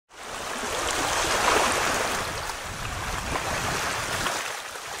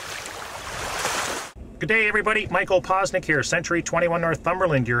Good day everybody, Michael Poczynek here, Century 21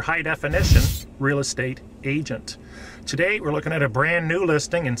 Northumberland, your high definition real estate agent. Today we're looking at a brand new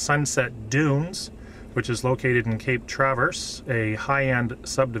listing in Sunset Dunes, which is located in Cape Traverse, a high-end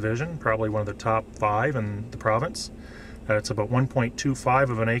subdivision, probably one of the top 5 in the province. It's about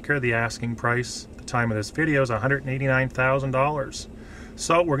 1.25 of an acre. The asking price at the time of this video is $189,000.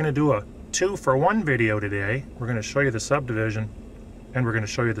 So we're going to do a 2-for-1 video today. We're going to show you the subdivision and we're going to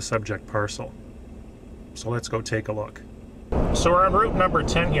show you the subject parcel. So let's go take a look. So we're on route number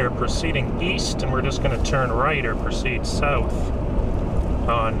 10 here, proceeding east, and we're just going to turn right or proceed south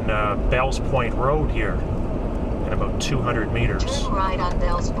on Bells Point Road here in about 200 meters. Turn right on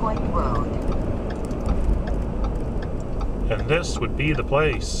Bells Point Road. And this would be the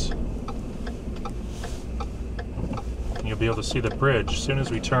place. You'll be able to see the bridge as soon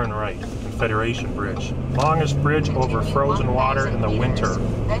as we turn right, the Confederation Bridge. Longest bridge over frozen water in the winter.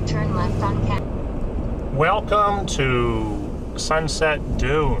 Then turn left on Welcome to Sunset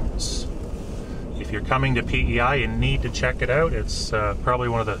Dunes. If you're coming to PEI, you need to check it out. It's probably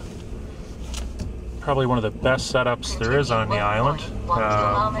one of the best setups there is on the island.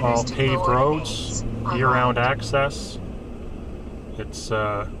 All paved roads, year-round access. It's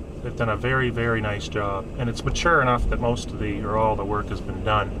they've done a very, very nice job, and it's mature enough that most of all the work has been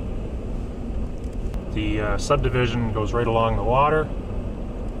done. The subdivision goes right along the water.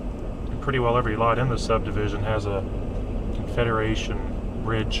 Pretty well every lot in the subdivision has a Confederation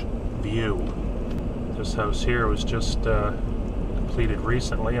Bridge view. This house here was just completed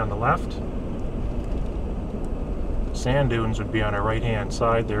recently on the left. Sand dunes would be on our right hand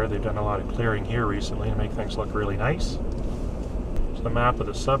side there. They've done a lot of clearing here recently to make things look really nice. It's the map of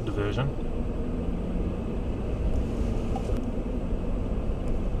the subdivision.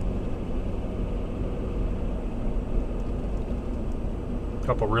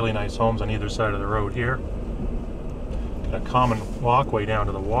 Couple really nice homes on either side of the road here. Got a common walkway down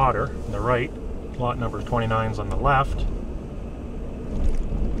to the water on the right. Lot number 29 is on the left.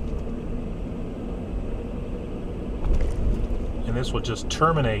 And this will just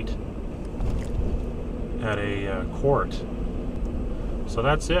terminate at a court. So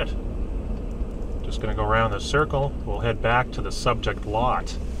that's it. Just going to go around the circle. We'll head back to the subject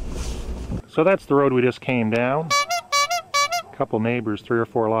lot. So that's the road we just came down. Couple neighbors 3 or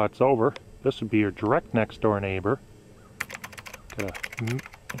 4 lots over. This would be your direct next door neighbor. Got an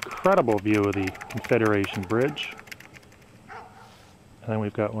incredible view of the Confederation Bridge. And then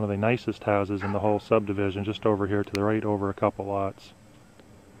we've got one of the nicest houses in the whole subdivision just over here to the right over a couple lots.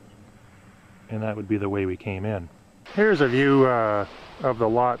 And that would be the way we came in. Here's a view of the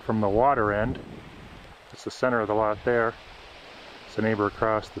lot from the water end. It's the center of the lot there. It's the neighbor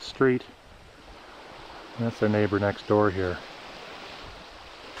across the street. And that's their neighbor next door here.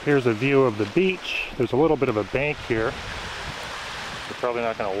 Here's a view of the beach. There's a little bit of a bank here. You're probably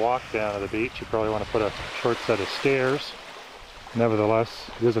not going to walk down to the beach. You probably want to put a short set of stairs. Nevertheless,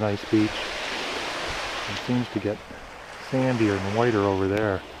 it is a nice beach. It seems to get sandier and whiter over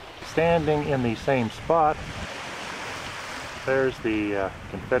there. Standing in the same spot, there's the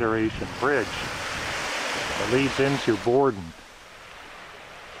Confederation Bridge that leads into Borden.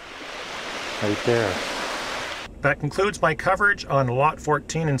 Right there. That concludes my coverage on Lot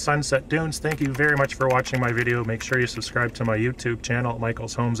 14 in Sunset Dunes. Thank you very much for watching my video. Make sure you subscribe to my YouTube channel at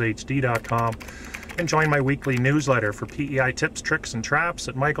michaelshomeshd.com and join my weekly newsletter for PEI tips, tricks, and traps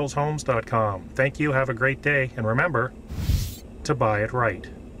at michaelshomes.com. Thank you, have a great day, and remember to buy it right.